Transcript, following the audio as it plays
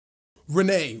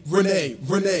Renee, Renee,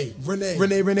 Renee, Renee,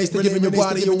 Renee, Renee's to giving your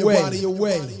body away.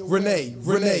 Renee,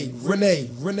 Renee, Renee,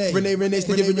 Renee, Renee, Renee's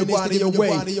to giving your body away.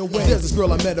 There's this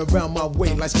girl I met around my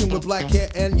way, light skin with black hair,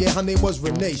 and yeah, her name was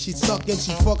Renee. She suck and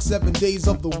she fuck 7 days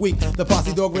of the week. The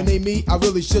posse dog Renee me, I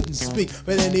really shouldn't speak,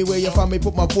 but anyway, if I may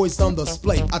put my voice on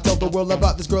display, I tell the world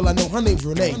about this girl I know. Her name's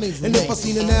Renee, and if I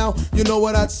seen her now, you know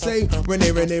what I'd say.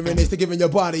 Renee, Renee, Renee's to giving your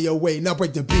body away. Now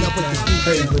break the beat.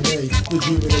 Hey Renee, you're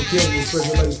dreaming again. You spread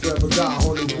your legs forever, God,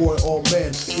 honey boy, oh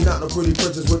man. You're not no pretty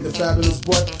princess with the fabulous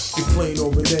butt. You're plain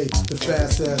old Renee, the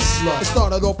fast ass slut. It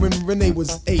started off when Renee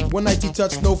was 8. One night she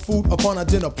touched no food upon her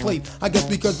dinner plate. I guess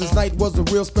because this night was a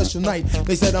real special night.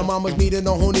 They said her mom was meeting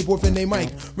a honey boyfriend named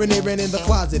Mike. Renee ran in the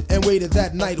closet and waited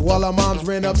that night while her moms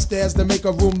ran upstairs to make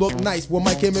her room look nice. When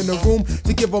Mike came in the room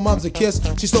to give her moms a kiss,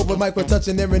 she saw what Mike was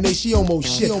touching and Renee, she almost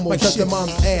shit. Mike touched her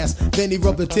mom's ass, then he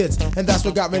rubbed her tits, and that's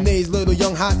what got Renee's little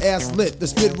young hot ass lit. The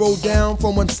spit rolled down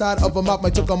from one side of her mouth.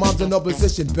 Mike took her mom's in a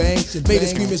position, bang. Made her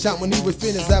scream and shout when he was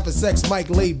finished after sex. Mike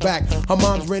laid back. Her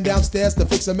moms ran downstairs to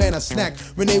fix a man a snack.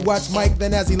 Renee watched Mike,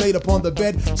 then as he laid upon the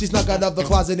bed, she snuck out of the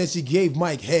closet and she gave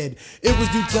Mike head. It was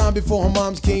due time before her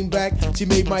moms came back. She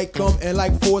made Mike come in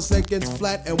like 4 seconds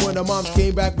flat, and when her moms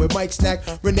came back with Mike's snack,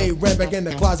 Renee ran back in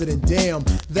the closet, and damn,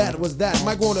 that was that.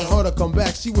 Mike wanted her to come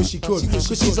back, she wish she could, cause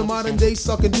she's a modern day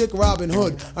sucking dick Robin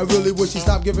Hood. I really wish she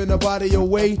stopped giving her body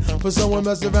away for someone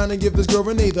mess around and give this girl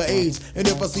Renee the AIDS. And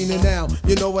if I seen her now,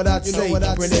 you know what I'd say.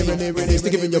 Renee, Renee, Renee,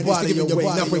 still giving your body away.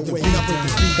 Now break the beat.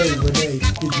 Hey Renee,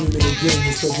 you're dreaming again.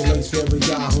 You spread your legs for every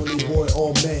guy, honey boy,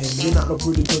 oh man. You're not no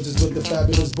pretty princess with the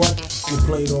fabulous butt. You're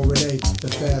plain old Renee, the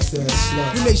fast ass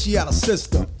slut. Renee, she had a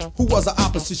sister who was the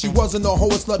opposite. She wasn't a hoe,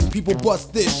 a slut, and people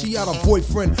bust this. She had a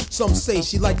boyfriend, some say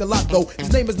she liked a lot though.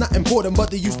 His name is not important,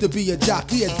 but there used to be a jock.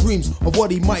 He had dreams of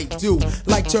what he might do,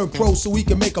 like turn pro so he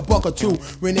can make a buck or two.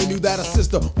 Renee knew that her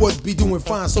sister would be doing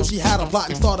fine, so she had a plot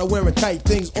and started wearing tight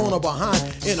things on her behind.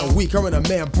 In a week, her and a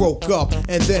man broke up,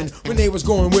 and then Renee was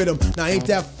going with him. Now ain't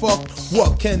that fucked?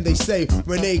 What can they say?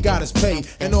 Renee got his pay,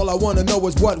 and all I wanna know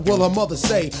is what will her mother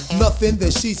say? Nothing,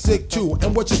 that she's sick too.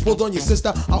 And what you pulled on your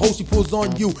sister, I hope she pulls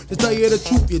on you. To tell you the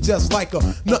truth, you're just like her,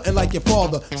 nothing like your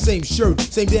father. Same shirt,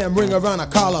 same damn ring around her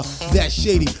collar. That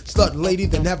shady slut lady,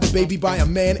 then have a baby by a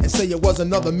man and say it was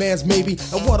another man's maybe.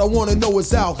 And what I wanna know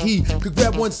is how he could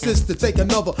grab one sister, take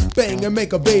another, bang and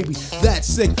make a baby. That's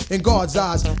sick in God's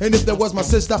eyes. And if that was my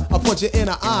sister, I'll punch it in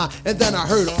her eye. And then I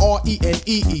heard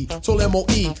R-E-N-E-E, told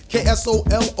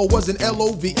M-O-E-K-S-O-L-O was an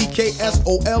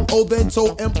L-O-V-E-K-S-O-L-O, then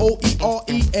told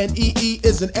M-O-E-R-E-N-E-E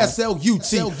is an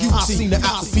S-L-U-T. I seen the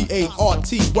apple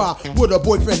P-A-R-T-Y with a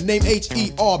boyfriend named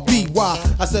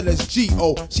H-E-R-B-Y. I said it's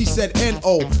G-O, she said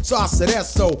N-O, so I said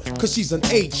S-O, cause she's an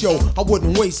H-O. I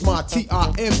wouldn't waste my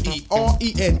T-I-M-E-R-E-N-E-E,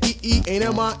 ain't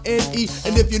M-I-N-E.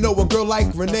 And if you know a girl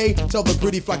like Renee, tell the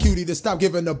pretty fly cutie to stop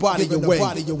giving her body away.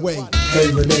 Hey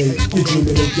Renee, you're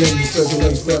dreaming again. You spread your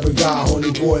legs for every guy,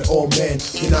 honey boy, oh man.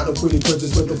 You're not no pretty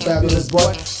princess with the fabulous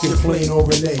butt. You're plain old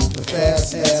Renee, the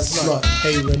fast ass slut.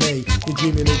 Hey Renee, you're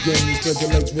dreaming again. You spread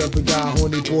your legs for every guy,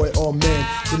 honey boy, oh man.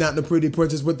 You're not the pretty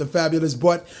princess with the fabulous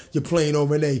butt. You're plain old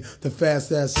Renee, the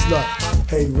fast ass slut.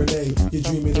 Hey Renee, you're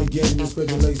dreaming again. You spread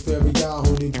your legs for every guy,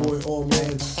 honey boy, oh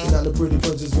man. You're not the pretty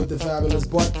princess with the fabulous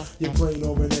butt. You're plain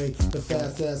old Renee, the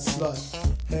fast ass slut.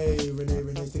 Hey Renee,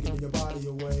 Renee, still giving your body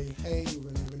away. Hey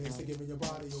Renee, Renee, still giving your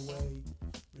body away.